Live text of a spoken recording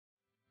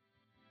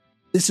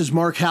This is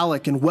Mark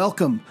Halleck, and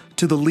welcome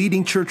to the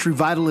Leading Church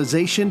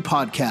Revitalization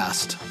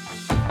Podcast.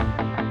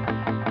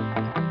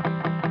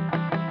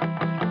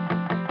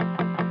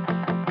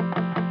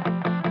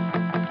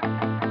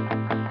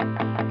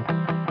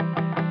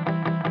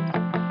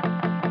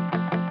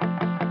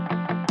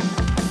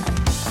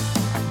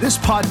 This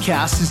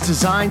podcast is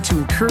designed to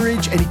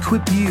encourage and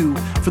equip you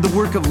for the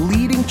work of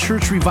leading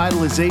church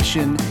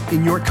revitalization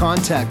in your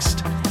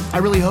context. I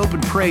really hope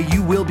and pray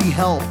you will be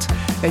helped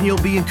and you'll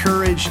be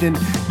encouraged, and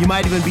you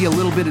might even be a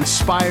little bit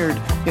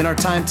inspired in our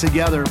time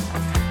together.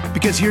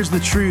 Because here's the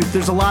truth,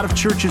 there's a lot of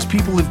churches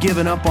people have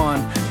given up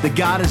on that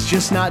God is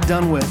just not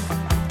done with.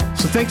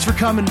 So thanks for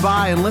coming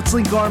by, and let's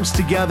link arms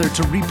together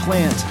to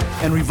replant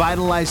and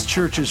revitalize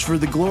churches for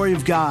the glory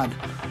of God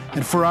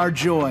and for our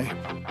joy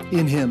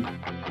in Him.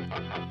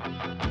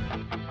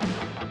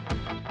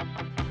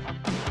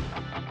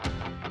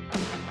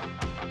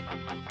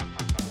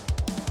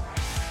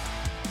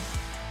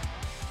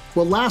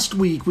 Well, last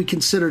week we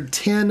considered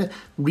 10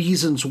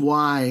 reasons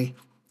why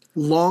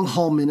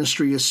long-haul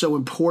ministry is so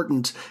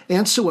important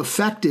and so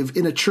effective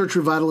in a church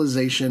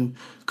revitalization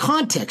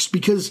context.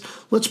 Because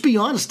let's be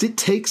honest, it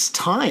takes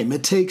time.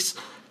 It takes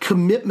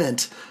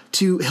commitment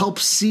to help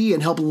see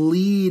and help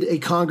lead a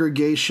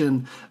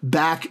congregation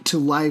back to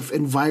life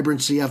and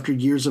vibrancy after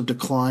years of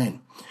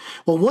decline.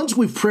 Well, once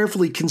we've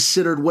prayerfully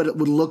considered what it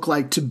would look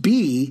like to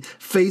be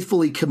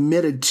faithfully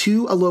committed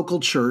to a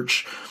local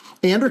church,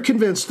 and are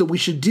convinced that we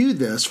should do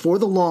this for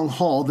the long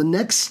haul, the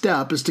next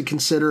step is to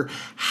consider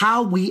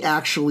how we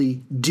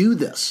actually do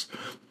this.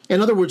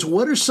 In other words,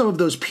 what are some of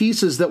those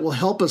pieces that will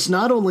help us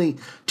not only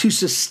to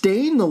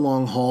sustain the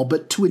long haul,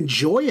 but to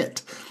enjoy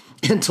it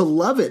and to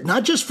love it,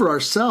 not just for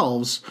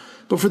ourselves,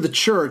 but for the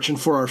church and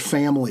for our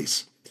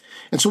families.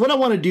 And so what I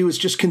want to do is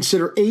just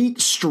consider 8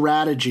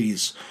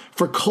 strategies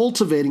for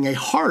cultivating a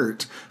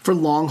heart for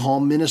long haul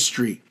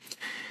ministry.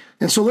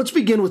 And so let's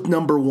begin with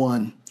number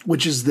 1.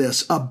 Which is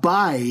this: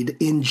 abide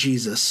in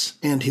Jesus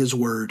and His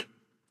Word.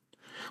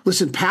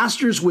 Listen,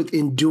 pastors with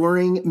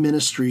enduring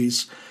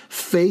ministries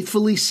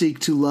faithfully seek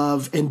to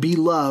love and be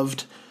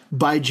loved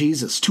by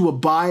Jesus, to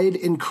abide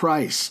in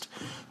Christ,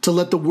 to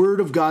let the Word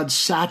of God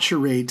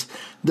saturate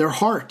their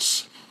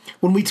hearts.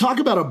 When we talk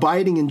about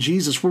abiding in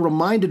Jesus, we're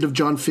reminded of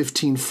John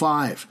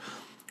 15:5,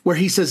 where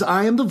He says,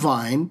 "I am the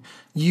vine,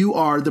 you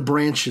are the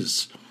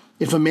branches.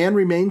 If a man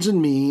remains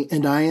in me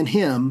and I in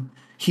him,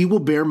 he will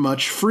bear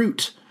much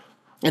fruit."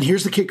 And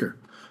here's the kicker.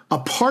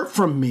 Apart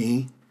from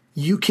me,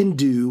 you can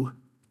do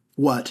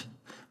what?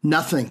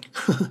 Nothing.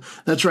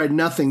 That's right,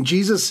 nothing.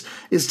 Jesus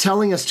is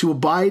telling us to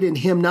abide in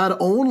Him not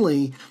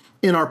only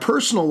in our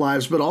personal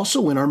lives, but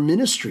also in our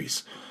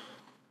ministries.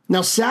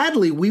 Now,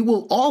 sadly, we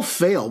will all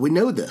fail. We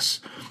know this.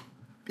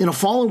 In a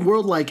fallen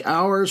world like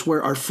ours,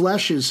 where our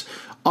flesh is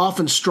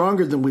often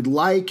stronger than we'd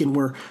like, and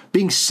we're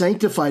being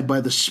sanctified by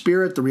the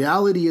Spirit, the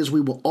reality is we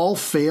will all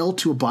fail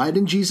to abide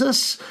in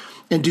Jesus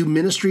and do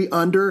ministry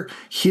under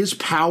His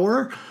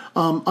power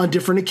on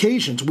different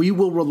occasions. We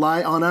will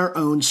rely on our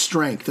own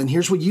strength. And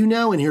here's what you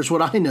know, and here's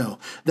what I know.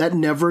 That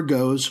never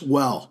goes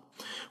well.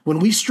 When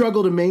we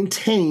struggle to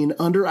maintain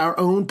under our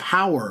own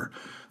power,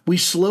 we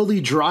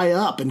slowly dry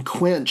up and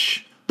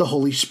quench the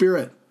Holy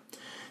Spirit.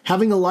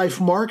 Having a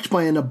life marked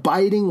by an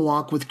abiding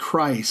walk with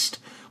Christ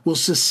will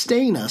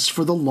sustain us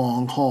for the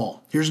long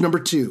haul. Here's number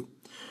 2.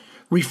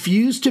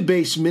 Refuse to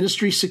base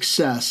ministry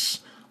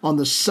success on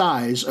the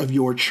size of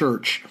your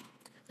church.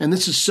 And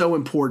this is so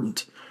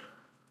important.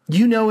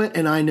 You know it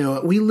and I know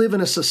it. We live in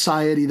a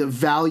society that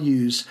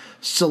values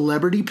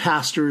celebrity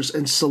pastors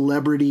and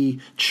celebrity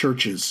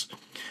churches.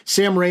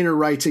 Sam Rainer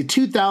writes, "A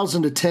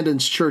 2,000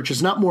 attendance church is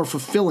not more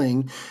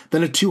fulfilling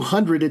than a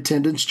 200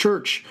 attendance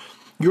church.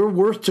 Your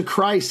worth to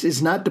Christ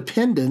is not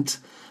dependent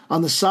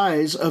on the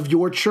size of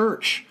your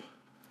church."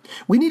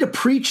 We need to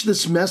preach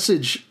this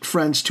message,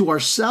 friends, to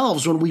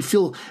ourselves when we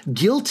feel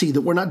guilty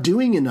that we're not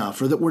doing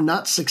enough or that we're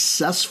not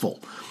successful.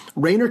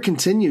 Rainer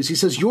continues, he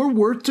says, "Your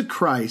worth to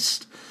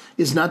Christ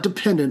is not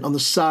dependent on the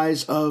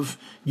size of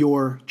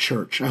your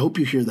church." I hope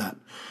you hear that.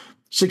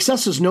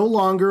 Success is no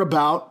longer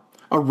about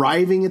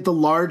arriving at the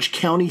large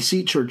county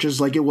seat churches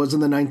like it was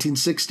in the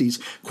 1960s.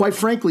 Quite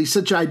frankly,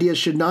 such ideas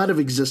should not have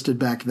existed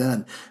back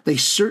then. They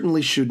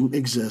certainly shouldn't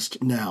exist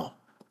now.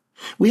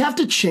 We have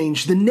to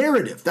change the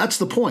narrative. That's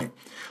the point.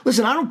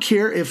 Listen, I don't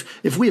care if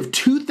we have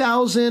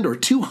 2,000 or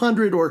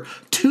 200 or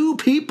 2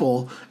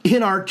 people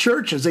in our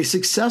churches. A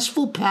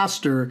successful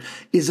pastor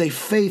is a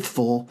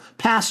faithful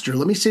pastor.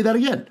 Let me say that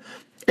again.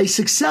 A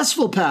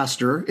successful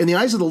pastor, in the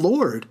eyes of the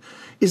Lord,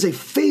 is a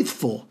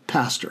faithful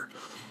pastor.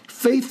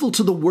 Faithful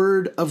to the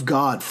Word of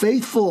God.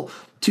 Faithful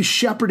to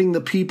shepherding the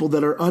people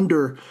that are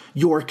under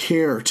your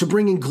care, to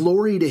bringing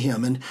glory to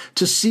Him, and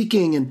to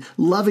seeking and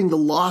loving the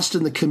lost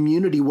in the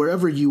community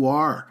wherever you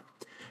are.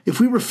 If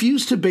we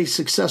refuse to base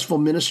successful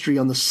ministry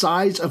on the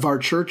size of our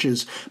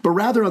churches, but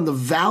rather on the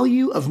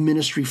value of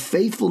ministry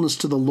faithfulness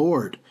to the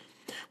Lord,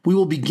 we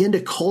will begin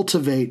to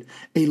cultivate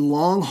a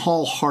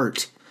long-haul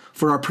heart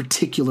for our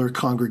particular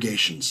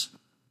congregations.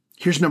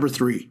 Here's number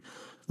 3.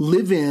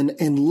 Live in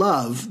and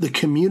love the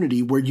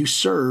community where you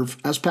serve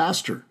as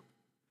pastor.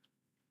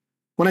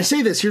 When I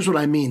say this, here's what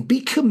I mean. Be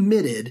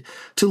committed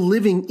to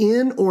living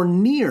in or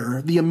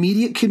near the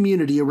immediate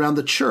community around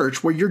the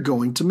church where you're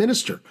going to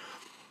minister.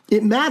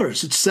 It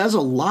matters. It says a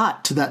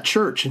lot to that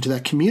church and to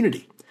that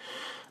community.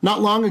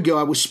 Not long ago,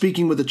 I was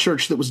speaking with a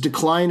church that was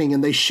declining,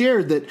 and they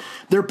shared that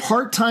their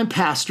part-time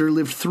pastor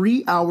lived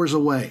 3 hours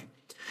away.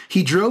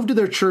 He drove to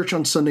their church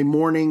on Sunday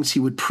mornings. He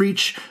would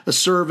preach a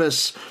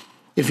service.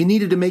 If he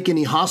needed to make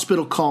any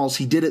hospital calls,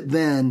 he did it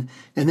then,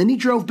 and then he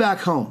drove back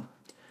home.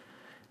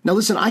 Now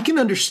listen, I can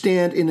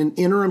understand in an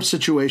interim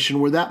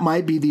situation where that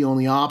might be the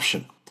only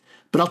option.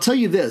 But I'll tell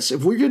you this,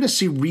 if we're going to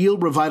see real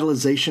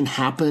revitalization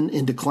happen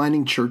in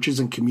declining churches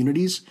and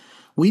communities,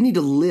 we need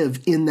to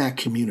live in that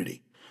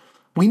community.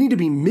 We need to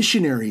be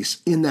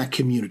missionaries in that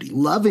community,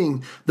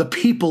 loving the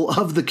people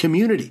of the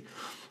community,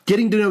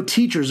 getting to know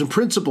teachers and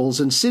principals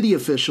and city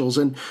officials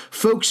and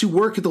folks who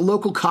work at the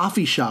local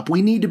coffee shop.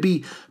 We need to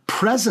be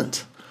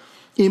present,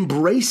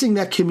 embracing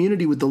that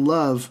community with the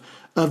love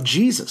of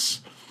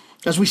Jesus.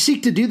 As we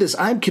seek to do this,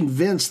 I'm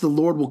convinced the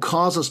Lord will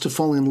cause us to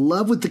fall in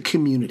love with the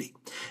community.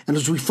 And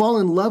as we fall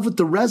in love with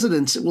the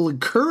residents, it will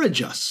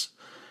encourage us.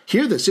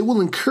 Hear this, it will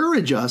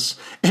encourage us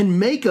and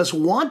make us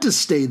want to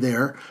stay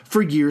there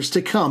for years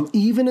to come,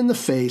 even in the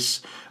face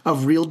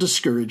of real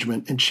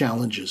discouragement and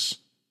challenges.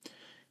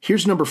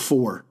 Here's number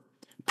 4,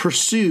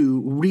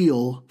 pursue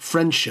real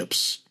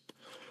friendships.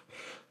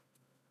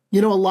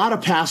 You know, a lot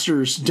of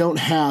pastors don't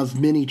have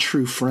many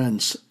true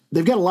friends.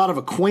 They've got a lot of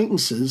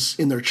acquaintances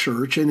in their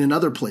church and in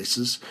other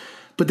places,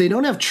 but they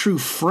don't have true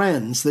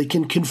friends they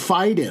can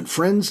confide in,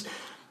 friends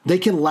they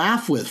can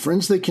laugh with,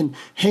 friends they can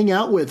hang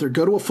out with or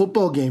go to a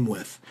football game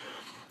with.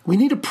 We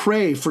need to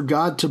pray for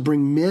God to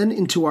bring men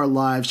into our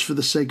lives for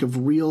the sake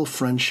of real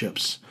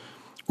friendships,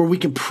 where we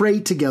can pray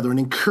together and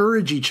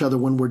encourage each other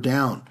when we're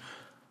down.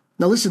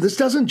 Now listen, this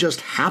doesn't just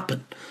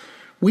happen.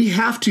 We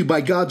have to, by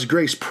God's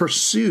grace,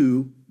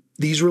 pursue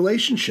these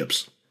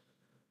relationships.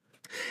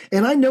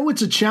 And I know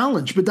it's a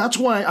challenge, but that's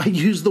why I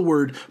use the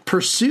word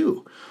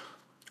pursue.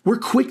 We're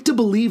quick to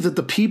believe that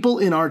the people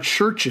in our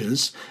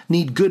churches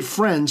need good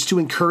friends to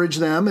encourage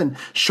them and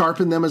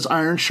sharpen them as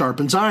iron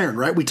sharpens iron,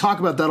 right? We talk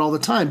about that all the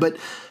time. But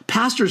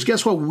pastors,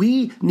 guess what?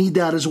 We need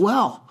that as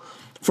well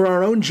for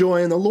our own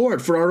joy in the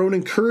Lord, for our own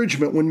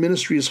encouragement when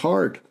ministry is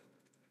hard.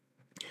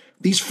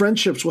 These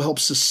friendships will help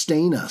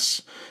sustain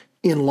us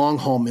in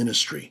long-haul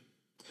ministry.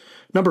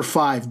 Number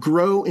 5,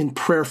 grow in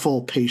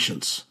prayerful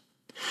patience.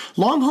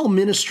 Long-haul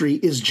ministry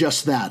is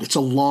just that. It's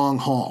a long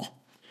haul.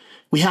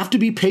 We have to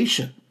be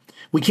patient.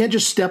 We can't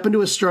just step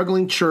into a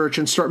struggling church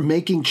and start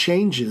making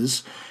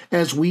changes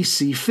as we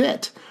see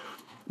fit.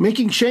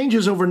 Making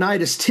changes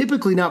overnight is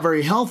typically not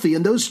very healthy,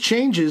 and those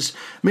changes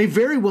may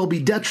very well be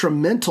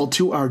detrimental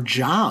to our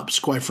jobs,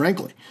 quite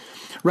frankly.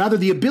 Rather,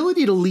 the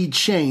ability to lead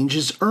change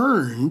is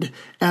earned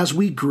as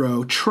we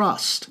grow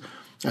trust,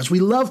 as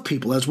we love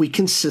people, as we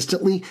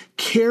consistently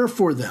care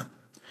for them,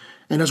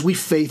 and as we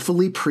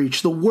faithfully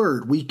preach the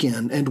word week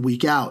in and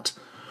week out.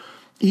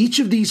 Each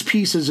of these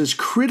pieces is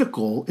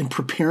critical in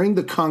preparing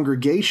the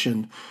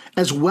congregation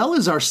as well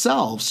as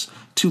ourselves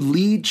to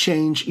lead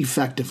change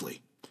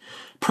effectively.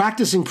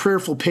 Practicing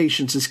prayerful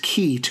patience is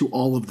key to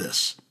all of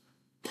this.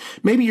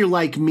 Maybe you're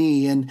like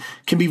me and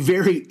can be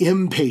very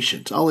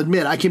impatient. I'll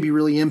admit I can be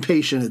really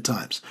impatient at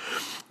times.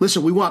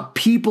 Listen, we want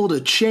people to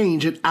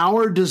change at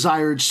our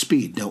desired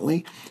speed, don't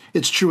we?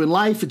 It's true in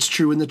life. It's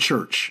true in the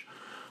church.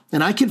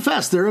 And I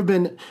confess, there have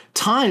been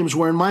times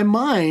where in my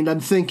mind,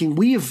 I'm thinking,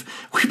 we've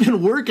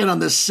been working on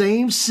the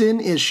same sin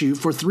issue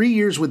for 3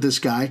 years with this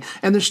guy,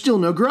 and there's still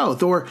no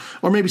growth. Or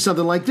maybe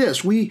something like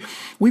this. We've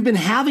been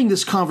having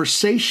this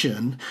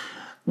conversation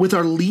with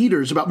our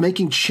leaders about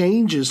making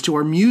changes to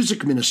our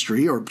music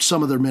ministry or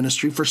some other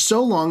ministry for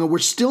so long, and we're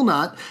still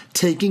not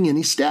taking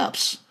any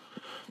steps.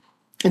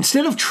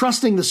 Instead of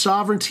trusting the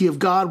sovereignty of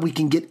God, we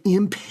can get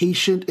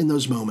impatient in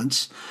those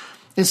moments.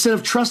 Instead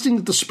of trusting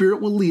that the Spirit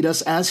will lead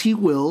us as He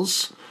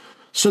wills,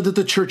 so that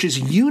the church is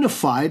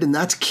unified, and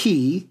that's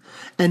key,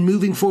 and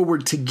moving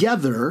forward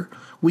together,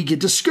 we get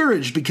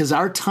discouraged because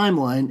our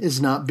timeline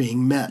is not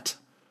being met.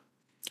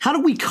 How do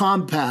we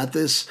combat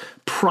this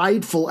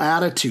prideful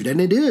attitude?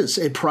 And it is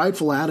a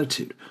prideful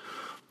attitude.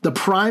 The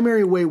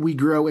primary way we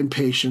grow in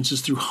patience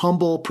is through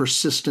humble,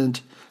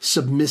 persistent,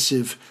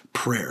 submissive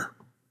prayer.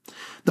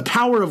 The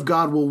power of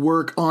God will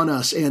work on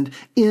us and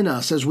in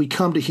us as we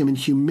come to Him in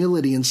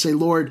humility and say,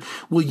 Lord,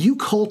 will you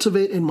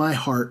cultivate in my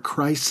heart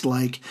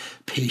Christ-like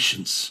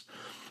patience?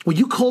 Will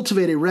you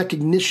cultivate a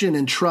recognition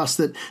and trust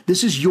that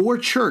this is your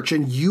church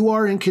and you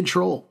are in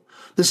control?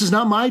 This is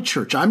not my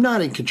church. I'm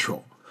not in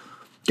control.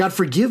 God,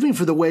 forgive me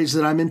for the ways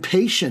that I'm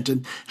impatient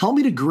and help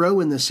me to grow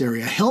in this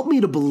area. Help me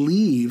to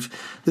believe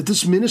that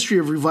this ministry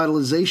of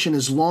revitalization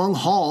is long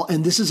haul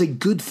and this is a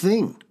good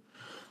thing.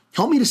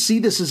 Help me to see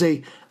this as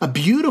a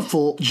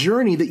beautiful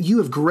journey that you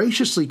have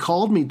graciously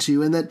called me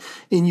to, and that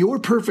in your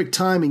perfect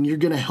timing, you're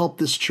going to help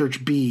this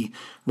church be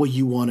what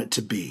you want it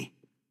to be.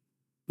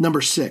 Number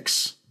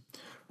 6,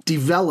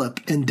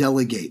 develop and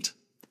delegate.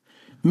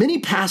 Many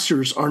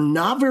pastors are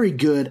not very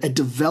good at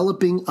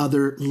developing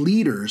other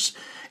leaders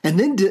and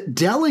then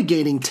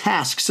delegating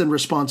tasks and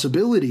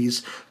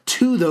responsibilities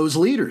to those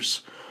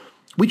leaders.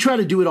 We try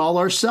to do it all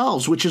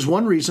ourselves, which is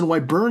one reason why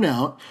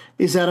burnout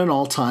is at an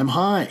all-time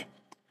high.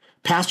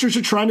 Pastors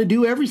are trying to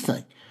do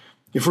everything.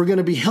 If we're going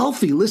to be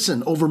healthy,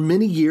 listen, over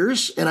many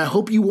years, and I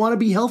hope you want to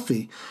be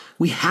healthy,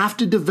 we have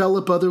to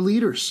develop other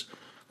leaders.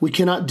 We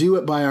cannot do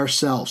it by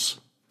ourselves.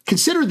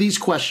 Consider these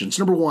questions.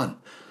 Number one,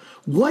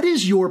 what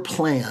is your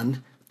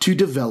plan to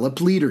develop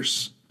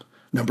leaders?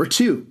 Number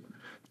two,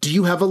 do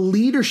you have a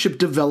leadership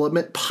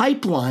development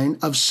pipeline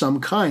of some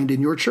kind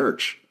in your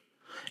church?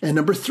 And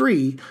number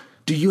three,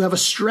 do you have a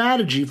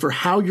strategy for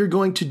how you're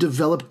going to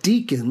develop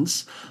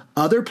deacons,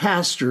 other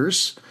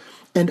pastors,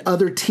 and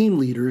other team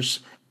leaders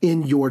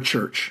in your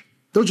church?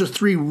 Those are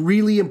three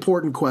really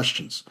important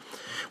questions.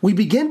 We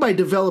begin by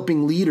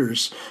developing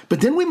leaders,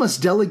 but then we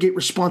must delegate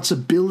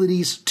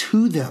responsibilities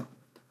to them.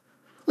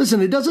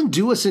 Listen, it doesn't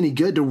do us any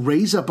good to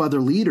raise up other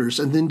leaders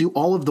and then do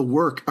all of the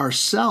work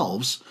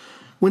ourselves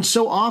when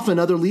so often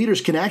other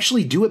leaders can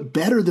actually do it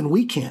better than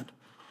we can.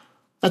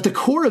 At the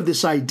core of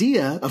this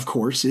idea, of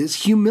course,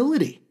 is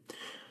humility.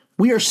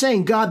 We are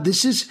saying, God,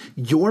 this is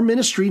your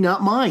ministry,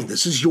 not mine.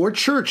 This is your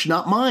church,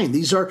 not mine.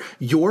 These are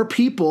your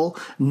people,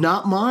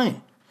 not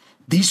mine.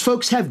 These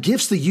folks have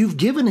gifts that you've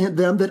given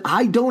them that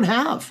I don't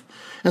have.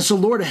 And so,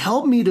 Lord,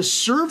 help me to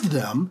serve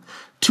them,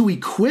 to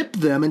equip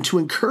them, and to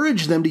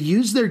encourage them to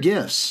use their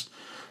gifts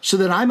so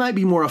that I might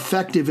be more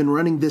effective in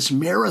running this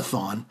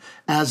marathon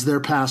as their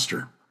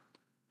pastor.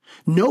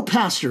 No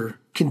pastor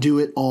can do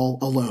it all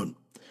alone.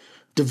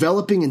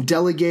 Developing and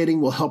delegating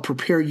will help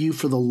prepare you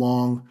for the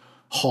long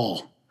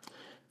haul.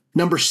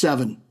 Number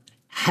 7,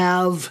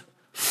 have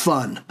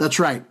fun. That's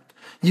right.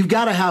 You've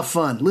got to have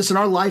fun. Listen,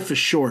 our life is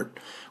short.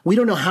 We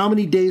don't know how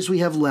many days we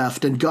have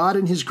left, and God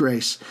in his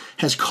grace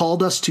has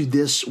called us to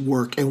this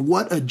work. And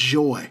what a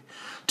joy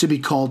to be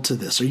called to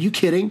this. Are you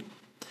kidding?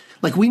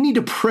 Like, we need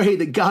to pray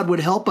that God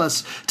would help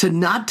us to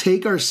not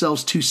take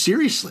ourselves too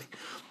seriously,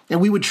 and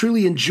we would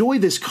truly enjoy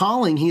this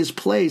calling he has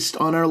placed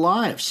on our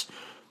lives,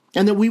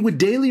 and that we would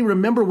daily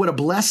remember what a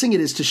blessing it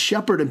is to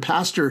shepherd and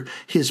pastor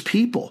his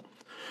people.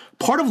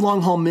 Part of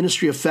long-haul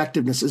ministry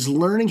effectiveness is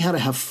learning how to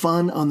have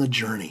fun on the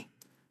journey.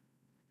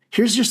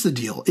 Here's just the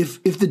deal.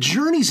 If the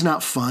journey's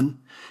not fun,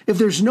 if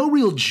there's no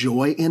real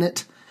joy in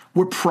it,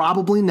 we're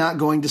probably not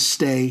going to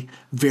stay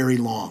very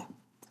long.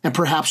 And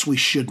perhaps we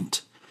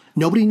shouldn't.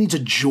 Nobody needs a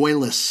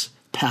joyless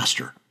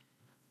pastor.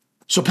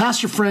 So,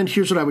 pastor friend,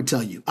 here's what I would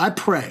tell you. I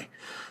pray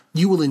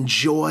you will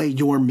enjoy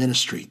your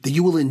ministry, that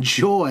you will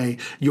enjoy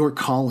your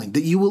calling,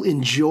 that you will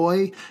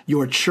enjoy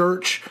your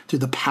church through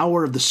the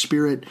power of the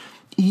Spirit,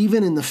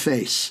 even in the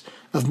face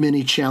of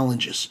many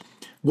challenges.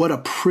 What a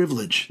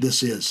privilege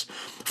this is.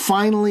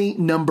 Finally,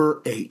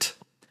 number 8,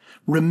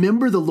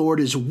 remember the Lord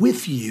is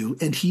with you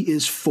and he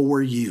is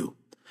for you.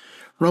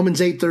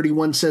 Romans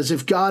 8:31 says,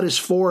 if God is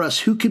for us,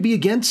 who could be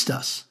against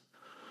us?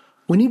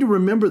 We need to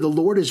remember the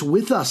Lord is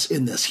with us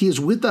in this. He is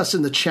with us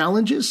in the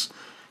challenges.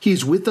 He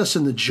is with us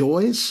in the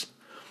joys.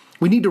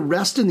 We need to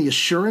rest in the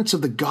assurance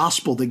of the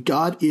gospel that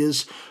God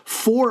is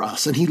for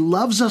us and he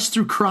loves us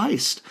through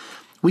Christ.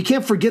 We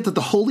can't forget that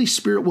the Holy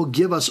Spirit will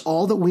give us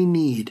all that we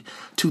need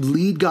to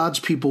lead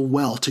God's people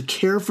well, to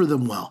care for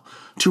them well,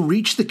 to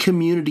reach the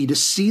community, to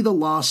see the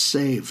lost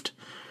saved.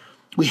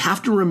 We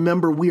have to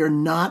remember we are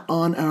not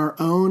on our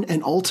own,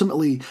 and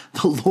ultimately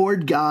the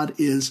Lord God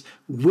is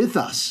with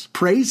us.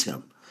 Praise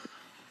him.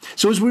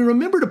 So as we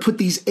remember to put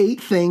these 8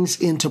 things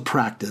into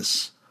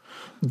practice,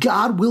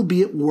 God will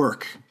be at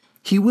work.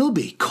 He will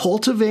be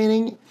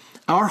cultivating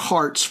our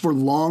hearts for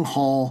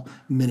long-haul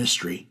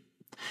ministry.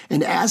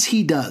 And as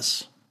he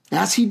does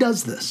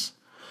this,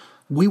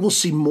 we will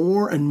see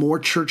more and more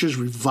churches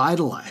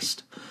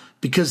revitalized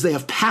because they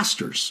have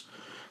pastors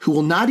who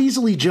will not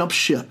easily jump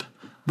ship,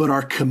 but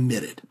are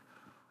committed.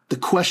 The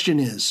question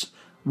is,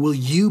 will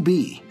you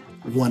be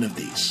one of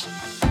these?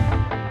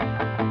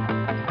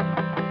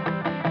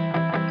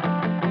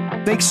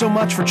 Thanks so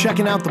much for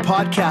checking out the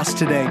podcast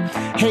today.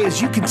 Hey,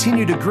 as you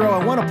continue to grow,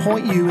 I want to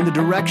point you in the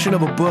direction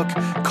of a book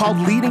called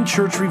Leading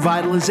Church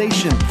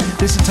Revitalization.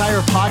 This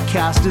entire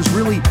podcast is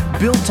really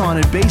built on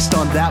and based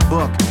on that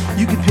book.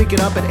 You can pick it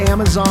up at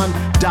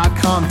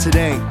Amazon.com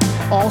today.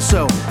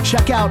 Also,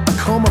 check out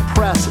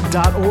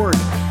acomapress.org.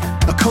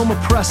 Acoma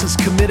Press is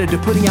committed to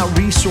putting out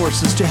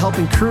resources to help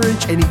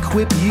encourage and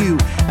equip you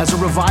as a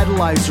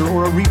revitalizer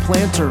or a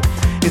replanter.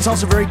 It's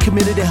also very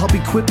committed to help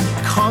equip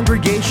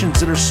congregations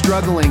that are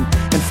struggling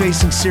and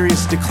facing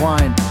serious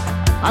decline.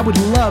 I would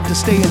love to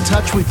stay in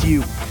touch with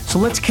you. So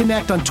let's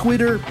connect on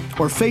Twitter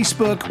or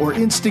Facebook or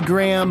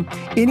Instagram.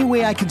 Any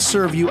way I can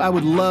serve you, I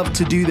would love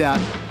to do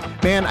that.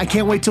 Man, I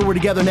can't wait till we're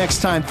together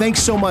next time.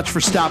 Thanks so much for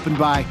stopping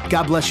by.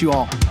 God bless you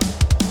all.